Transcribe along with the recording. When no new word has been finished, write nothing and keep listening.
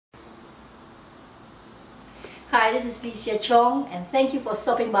Hi, this is Licia Chong and thank you for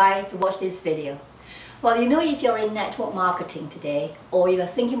stopping by to watch this video. Well, if you're in network marketing today or you're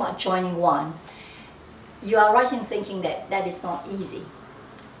thinking about joining one, you are right in thinking that that is not easy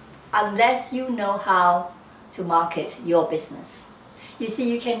unless you know how to market your business. You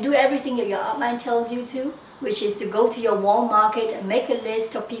see, you can do everything that your outline tells you to, which is to go to your warm market and make a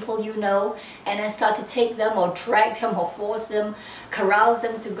list of people you know and then start to take them or drag them or force them, carouse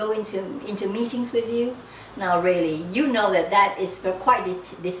them to go into meetings with you. Now really, you know that that is quite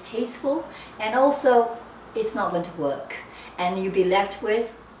distasteful, and also it's not going to work. And you'll be left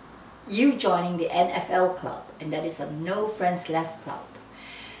with you joining the NFL club, and that is a no friends left club.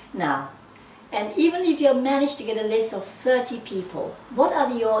 Now, and even if you manage to get a list of 30 people, what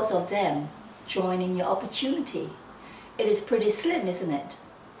are the odds of them joining your opportunity? It is pretty slim, isn't it?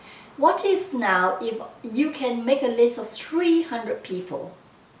 What if now, if you can make a list of 300 people?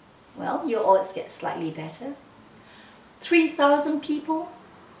 Well, your odds get slightly better. 3,000 people,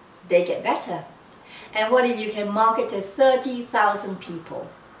 they get better. And what if you can market to 30,000 people?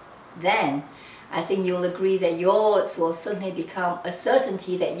 Then I think you'll agree that your odds will certainly become a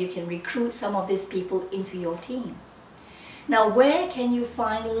certainty that you can recruit some of these people into your team. Now, where can you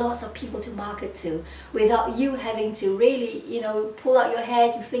find lots of people to market to without you having to really, pull out your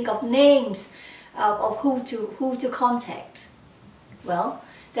hair to think of names of who to contact? Well,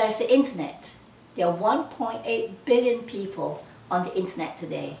 there's the internet. There are 1.8 billion people on the internet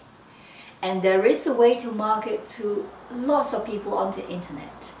today. And there is a way to market to lots of people on the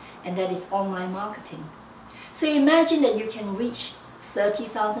internet, and that is online marketing. So imagine that you can reach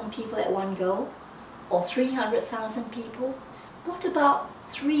 30,000 people at one go, or 300,000 people. What about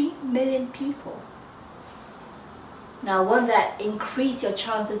 3 million people? Now, won't that increase your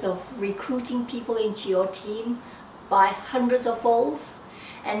chances of recruiting people into your team by hundreds of folds?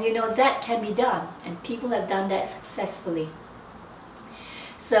 And that can be done, and people have done that successfully.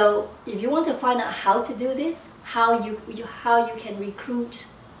 So if you want to find out how to do this, how you can recruit,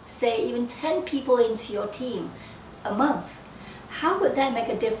 say, even 10 people into your team a month, how would that make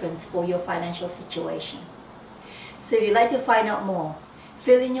a difference for your financial situation? So if you'd like to find out more,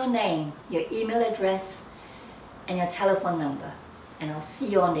 fill in your name, your email address, and your telephone number, and I'll see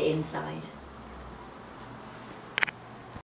you on the inside.